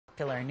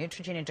popular.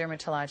 Neutrogena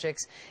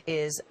Dermatologist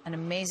is an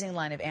amazing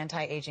line of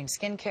anti-aging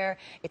skincare.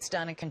 It's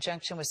done in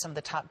conjunction with some of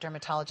the top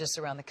dermatologists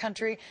around the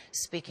country.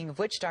 Speaking of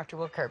which, Dr.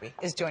 Will Kirby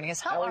is joining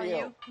us. How are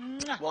you?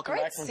 Welcome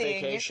back from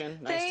vacation.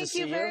 Nice to see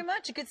you. Thank you very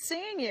much. Good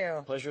seeing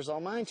you. Pleasure's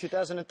all mine.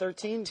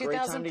 2013. Great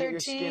time to get your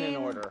skin in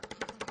order.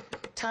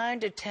 Time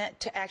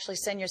to actually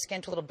send your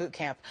skin to a little boot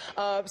camp.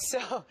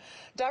 So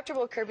Dr.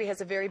 Will Kirby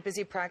has a very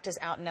busy practice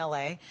out in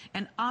LA,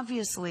 and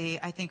obviously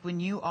I think when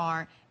you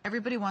are,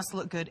 everybody wants to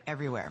look good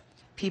everywhere.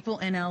 People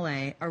in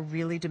LA are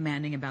really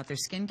demanding about their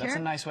skincare. That's a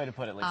nice way to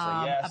put it,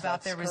 Lisa. Yes,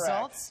 about their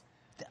results.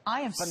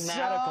 I am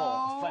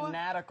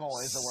fanatical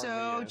is the word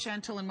so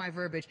gentle in my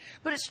verbiage,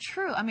 but it's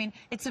true. I mean,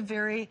 it's a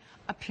very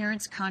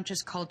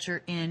appearance-conscious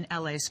culture in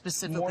LA,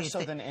 specifically. More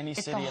so than any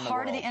city in the world. It's the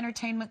heart of the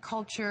entertainment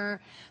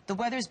culture. The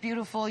weather's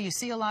beautiful. You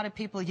see a lot of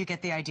people. You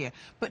get the idea.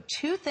 But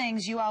two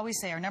things you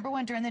always say are: number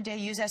one, during the day,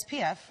 use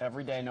SPF.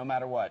 Every day, no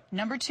matter what.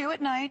 Number two,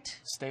 at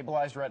night.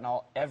 Stabilized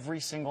retinol every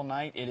single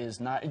night. It is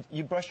not.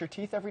 You brush your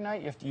teeth every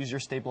night. You have to use your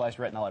stabilized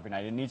retinol every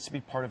night. It needs to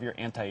be part of your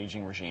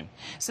anti-aging regime.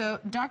 So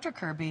Dr.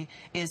 Kirby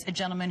is a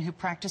gentleman who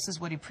practices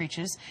what he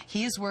preaches.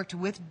 He has worked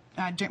with the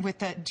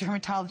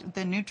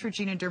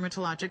Neutrogena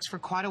Dermatologist for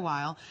quite a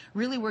while,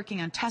 really working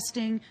on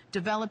testing,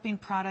 developing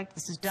product.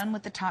 This is done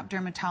with the top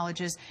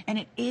dermatologists, and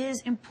it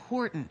is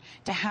important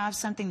to have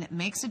something that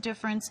makes a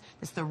difference,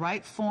 that's the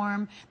right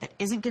form, that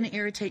isn't going to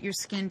irritate your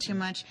skin too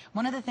much.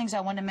 One of the things I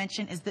want to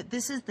mention is that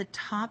this is the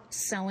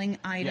top-selling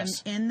item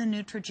in the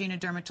Neutrogena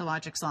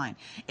Dermatologist line.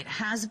 It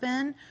has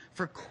been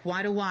for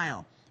quite a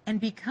while. And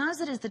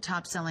because it is the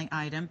top-selling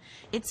item,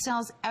 it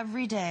sells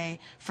every day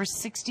for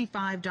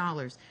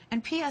 $65.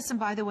 And P.S., and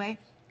by the way,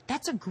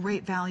 that's a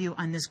great value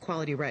on this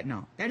quality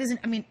retinol. That isn't,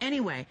 I mean,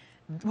 anyway,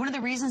 one of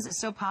the reasons it's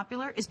so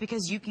popular is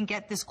because you can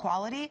get this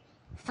quality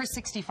for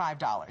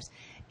 $65.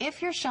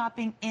 If you're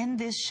shopping in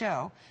this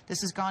show,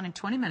 this is gone in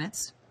 20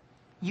 minutes,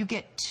 you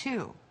get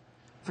two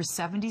for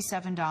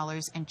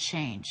 $77 and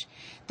change.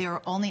 There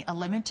are only a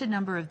limited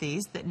number of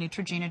these that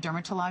Neutrogena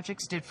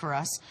Dermatologist did for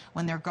us.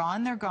 When they're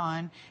gone, they're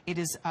gone. It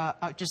is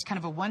just kind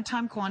of a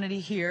one-time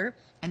quantity here,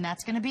 and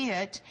that's going to be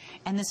it.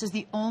 And this is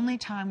the only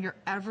time you're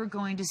ever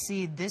going to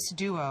see this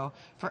duo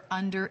for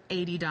under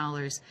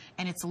 $80,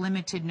 and it's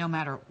limited no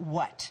matter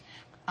what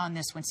on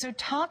this one. So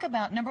talk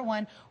about, number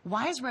one,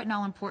 why is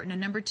retinol important?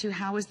 And number two,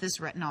 how is this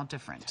retinol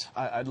different?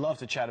 I'd love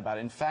to chat about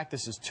it. In fact,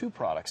 this is two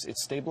products.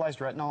 It's stabilized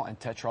retinol and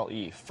Tetrol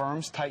E.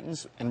 Firms,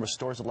 tightens, and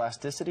restores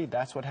elasticity.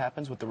 That's what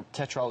happens with the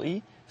Tetrol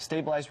E.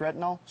 Stabilized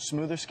retinol,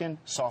 smoother skin,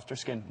 softer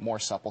skin, more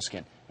supple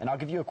skin. And I'll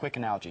give you a quick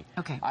analogy.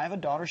 Okay. I have a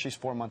daughter, she's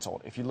 4 months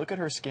old. If you look at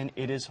her skin,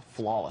 it is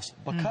flawless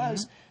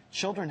because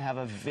children have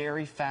a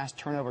very fast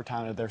turnover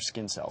time of their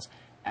skin cells.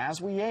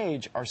 As we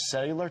age, our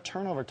cellular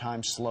turnover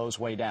time slows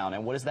way down.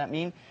 And what does that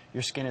mean?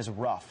 Your skin is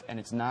rough, and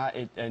it's not,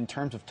 in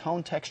terms of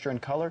tone, texture,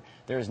 and color,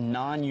 there is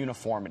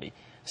non-uniformity.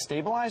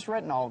 Stabilized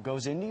retinol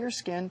goes into your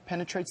skin,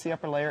 penetrates the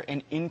upper layer,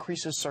 and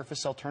increases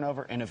surface cell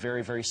turnover in a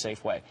very, very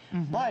safe way.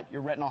 But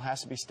your retinol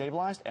has to be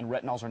stabilized, and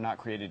retinols are not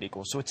created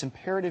equal. So it's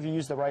imperative you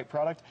use the right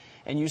product,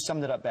 and you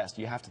summed it up best.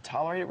 You have to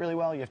tolerate it really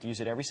well. You have to use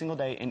it every single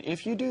day. And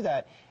if you do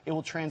that, it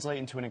will translate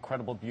into an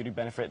incredible beauty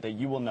benefit that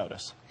you will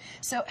notice.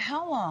 So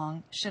how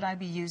long should I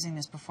be using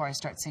this before I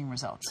start seeing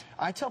results?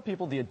 I tell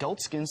people the adult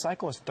skin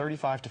cycle is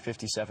 35 to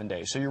 57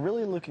 days. So you're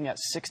really looking at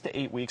 6 to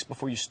 8 weeks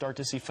before you start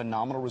to see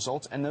phenomenal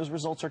results, and those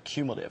results are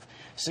cumulative.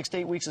 6 to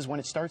 8 weeks is when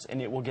it starts,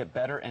 and it will get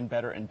better and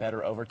better and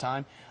better over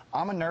time.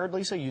 I'm a nerd,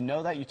 Lisa. You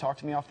know that. You talk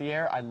to me off the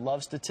air. I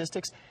love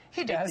statistics.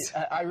 He does.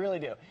 I really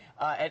do.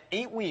 At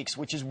 8 weeks,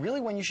 which is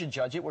really when you should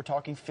judge it, we're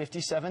talking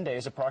 57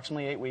 days,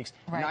 approximately 8 weeks.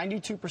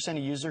 92% of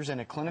users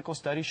in a clinical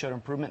study showed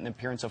improvement in the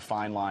appearance of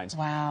fine lines.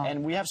 Wow.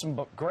 And we have some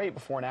great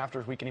before and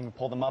afters. We can even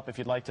pull them up if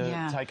you'd like to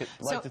take a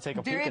peek at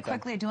them. Very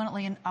quickly,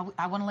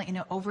 I want to let you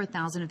know, over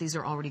 1,000 of these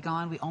are already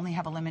gone. We only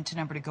have a limited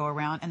number to go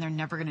around, and they're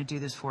never going to do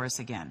this for us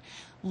again.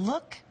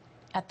 Look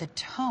at the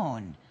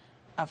tone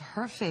of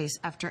her face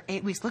after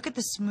 8 weeks. Look at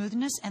the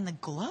smoothness and the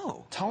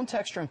glow. Tone,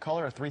 texture, and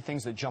color are three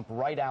things that jump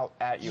right out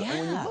at you. And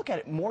when you look at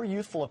it, more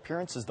youthful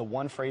appearance is the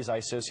one phrase I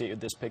associate with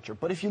this picture.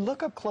 But if you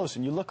look up close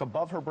and you look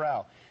above her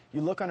brow,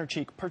 you look on her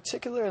cheek,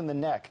 particularly in the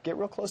neck, get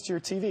real close to your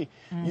TV,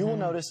 you will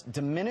notice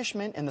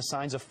diminishment in the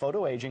signs of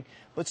photoaging,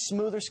 but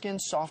smoother skin,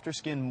 softer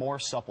skin, more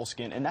supple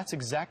skin. And that's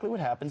exactly what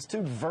happens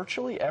to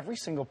virtually every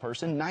single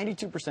person.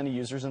 92% of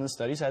users in the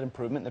studies had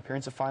improvement in the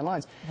appearance of fine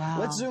lines. Wow.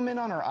 Let's zoom in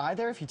on her eye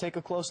there. If you take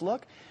a close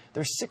look,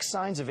 there's 6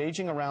 signs of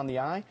aging around the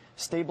eye.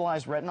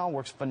 Stabilized retinol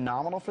works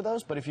phenomenal for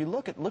those, but if you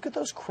look at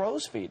those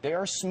crow's feet. They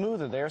are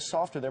smoother, they are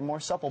softer, they're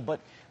more supple, but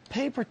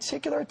pay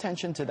particular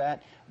attention to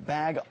that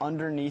bag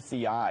underneath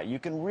the eye. You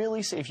can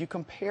really see, if you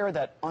compare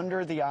that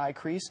under the eye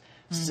crease,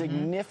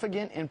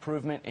 significant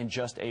improvement in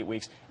just 8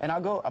 weeks. And I'll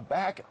go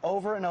back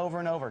over and over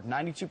and over.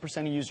 92%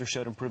 of users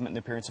showed improvement in the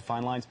appearance of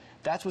fine lines.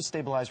 That's what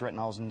stabilized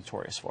retinol is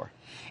notorious for.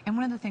 And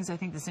one of the things I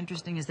think that's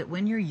interesting is that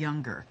when you're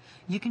younger,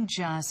 you can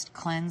just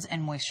cleanse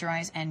and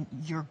moisturize, and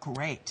you're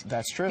great.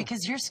 That's true.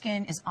 Because your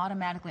skin is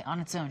automatically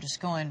on its own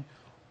just going,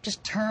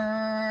 just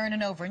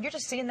turning over, and you're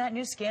just seeing that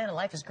new skin, and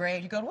life is great.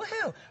 You're going,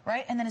 woohoo,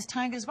 right? And then as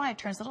time goes by, it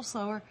turns a little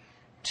slower,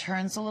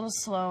 turns a little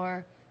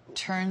slower,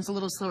 turns a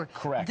little slower.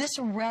 Correct. This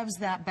revs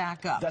that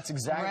back up. That's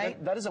exactly,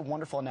 right? that is a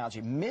wonderful analogy.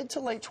 Mid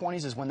to late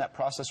 20s is when that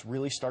process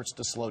really starts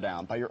to slow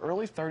down. By your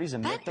early 30s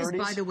and mid 30s. That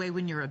is, by the way,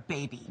 when you're a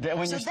baby.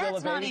 When so you're still that's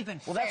a baby. Not even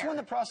fair. Well, that's when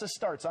the process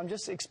starts. I'm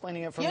just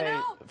explaining it from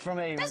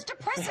that's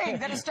depressing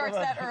that it starts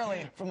that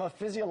early. From a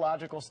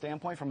physiological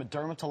standpoint, from a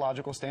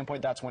dermatological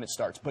standpoint, that's when it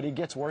starts. But it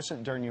gets worse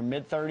during your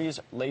mid 30s,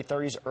 late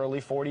 30s,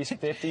 early 40s,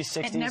 50s,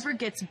 60s. It never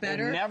gets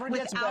better. It never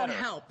gets without better.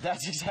 help.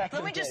 That's exactly.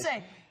 Let me just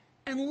say,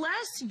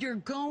 unless you're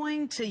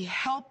going to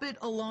help it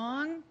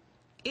along,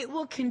 it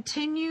will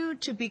continue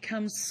to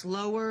become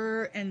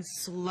slower and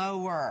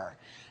slower.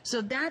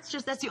 So that's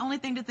the only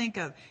thing to think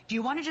of. Do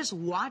you want to just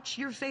watch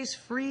your face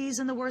freeze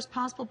in the worst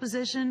possible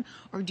position,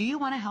 or do you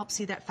want to help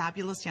see that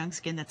fabulous young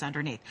skin that's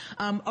underneath?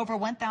 Over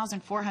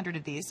 1,400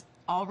 of these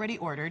already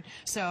ordered.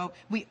 So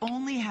we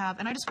only have,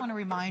 and I just want to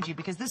remind you,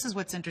 because this is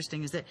what's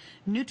interesting, is that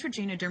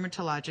Neutrogena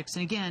Dermatologist,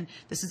 and again,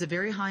 this is a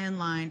very high-end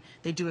line.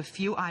 They do a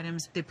few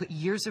items. They put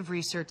years of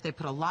research. They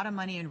put a lot of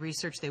money in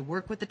research. They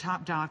work with the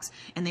top docs,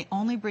 and they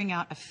only bring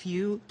out a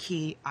few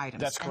key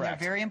items. That's correct.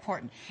 And they're very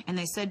important. And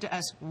they said to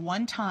us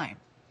one time,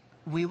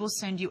 we will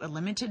send you a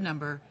limited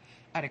number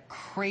at a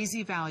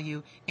crazy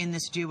value in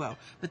this duo.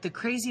 But the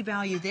crazy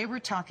value they were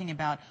talking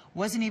about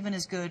wasn't even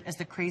as good as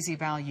the crazy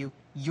value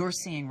you're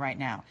seeing right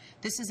now.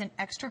 This is an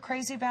extra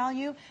crazy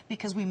value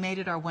because we made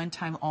it our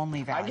one-time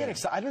only value. I get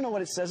excited. I don't know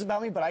what it says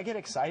about me, but I get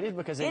excited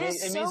because it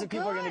means that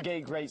people are going to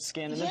get great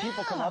skin. And then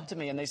people come up to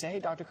me and they say, hey,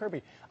 Dr.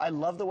 Kirby, I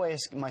love the way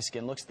my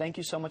skin looks. Thank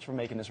you so much for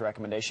making this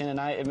recommendation. And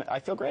I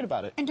feel great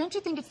about it. And don't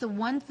you think it's the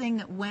one thing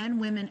that when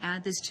women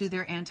add this to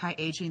their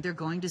anti-aging, they're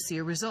going to see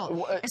a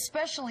result?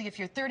 Especially if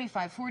you're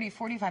 35, 40,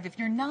 45. If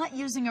you're not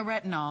using a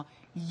retinol,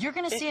 you're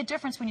going to see a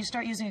difference when you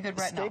start using a good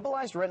retinol.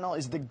 Stabilized retinol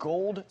is the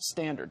gold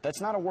standard.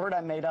 That's not a word I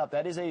made up.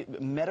 That is a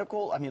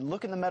medical, I mean,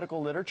 look in the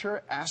medical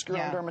literature, ask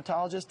your own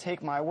dermatologist,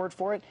 take my word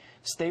for it.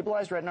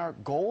 Stabilized retinol,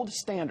 gold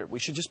standard. We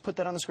should just put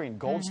that on the screen.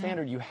 Gold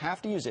standard, you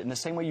have to use it. In the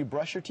same way you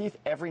brush your teeth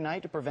every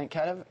night to prevent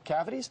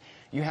cavities,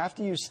 you have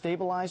to use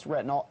stabilized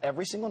retinol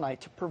every single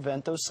night to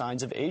prevent those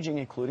signs of aging,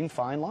 including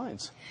fine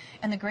lines.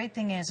 And the great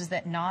thing is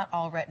that not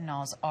all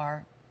retinols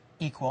are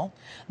equal.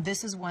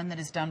 This is one that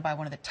is done by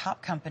one of the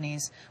top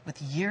companies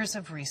with years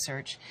of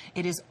research.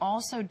 It is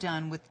also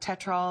done with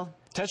Tetrol.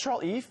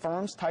 Tetrol E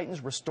firms,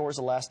 tightens, restores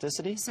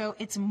elasticity. So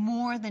it's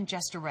more than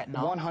just a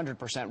retinol. 100%.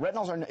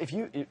 Retinols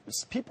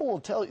are, people will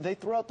tell you, they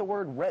throw out the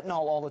word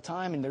retinol all the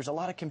time, and there's a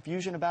lot of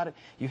confusion about it.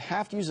 You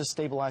have to use a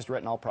stabilized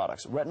retinol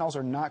products. Retinols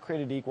are not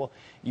created equal.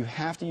 You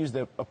have to use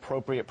the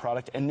appropriate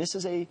product, and this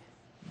is a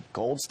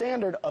gold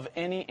standard of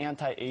any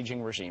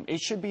anti-aging regime. It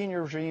should be in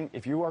your regime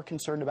if you are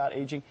concerned about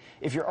aging.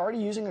 If you're already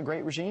using a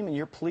great regime and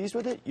you're pleased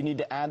with it, you need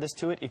to add this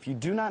to it. If you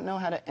do not know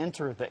how to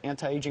enter the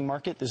anti-aging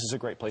market, this is a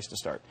great place to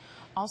start.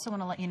 Also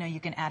want to let you know you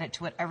can add it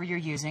to whatever you're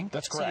using.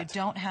 That's correct. So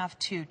you don't have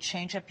to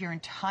change up your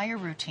entire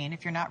routine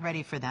if you're not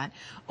ready for that.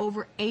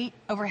 Over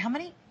how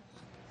many?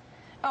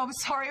 Oh,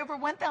 sorry, over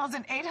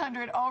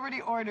 1,800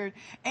 already ordered.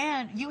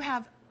 And you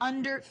have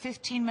under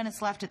 15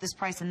 minutes left at this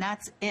price, and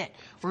that's it.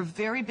 We're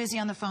very busy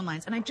on the phone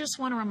lines. And I just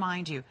want to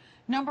remind you,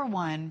 number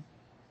one,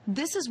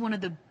 this is one of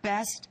the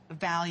best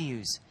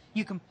values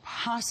you can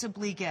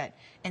possibly get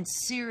in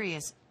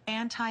serious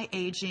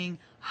anti-aging,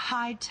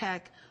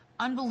 high-tech,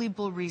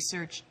 unbelievable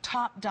research,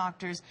 top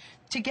doctors.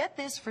 To get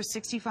this for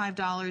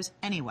 $65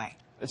 anyway.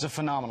 It's a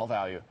phenomenal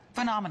value.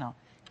 Phenomenal.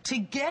 To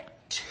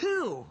get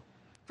two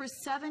for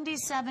 $77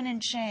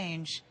 and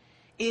change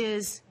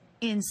is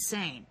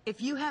insane.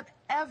 If you have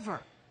ever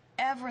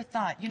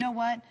thought, you know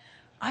what,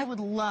 I would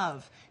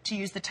love to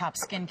use the top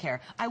skincare.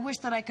 I wish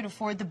that I could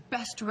afford the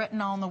best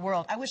retinol in the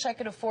world. I wish I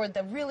could afford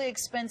the really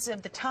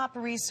expensive, the top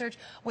research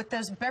with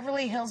those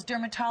Beverly Hills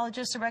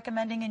dermatologists are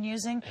recommending and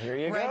using. Here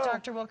you right, go.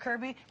 Dr. Will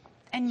Kirby?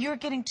 And you're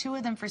getting two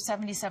of them for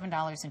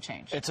 $77 and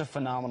change. It's a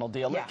phenomenal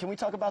deal. Yeah. Can we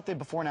talk about the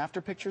before and after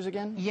pictures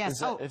again?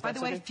 Yes. By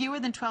the way, fewer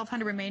than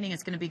 1,200 remaining.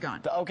 It's going to be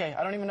gone. Okay.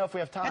 I don't even know if we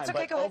have time. That's okay,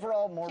 but go ahead.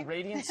 overall, more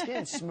radiant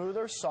skin,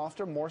 smoother,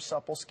 softer, more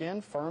supple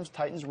skin, firms,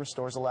 tightens,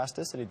 restores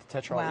elasticity. The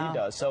Tetrol E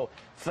does. So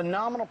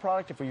phenomenal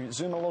product. If we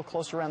zoom a little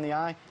closer around the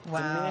eye,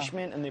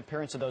 diminishment in the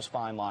appearance of those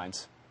fine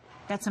lines.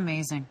 That's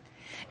amazing.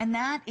 And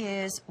that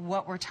is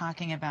what we're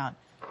talking about.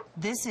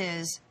 This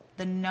is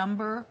the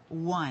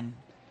 #1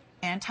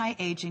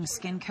 anti-aging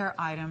skincare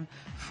item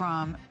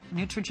from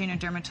Neutrogena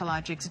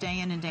Dermatologist day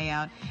in and day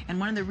out. And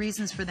one of the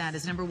reasons for that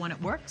is, #1, it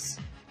works.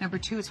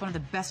 #2, it's one of the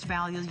best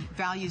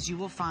values you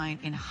will find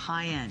in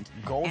high-end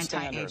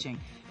anti-aging.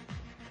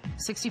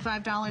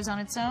 $65 on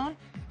its own.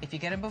 If you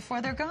get them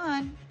before they're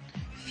gone,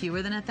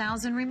 fewer than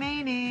 1,000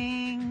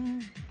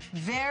 remaining.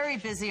 Very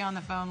busy on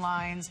the phone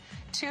lines.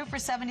 2 for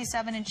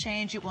 $77 and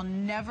change. It will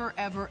never,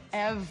 ever,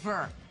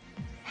 ever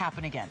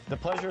happen again. The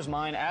pleasure is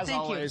mine, as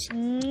always.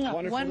 Thank you.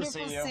 Wonderful to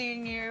see you.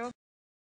 Seeing you.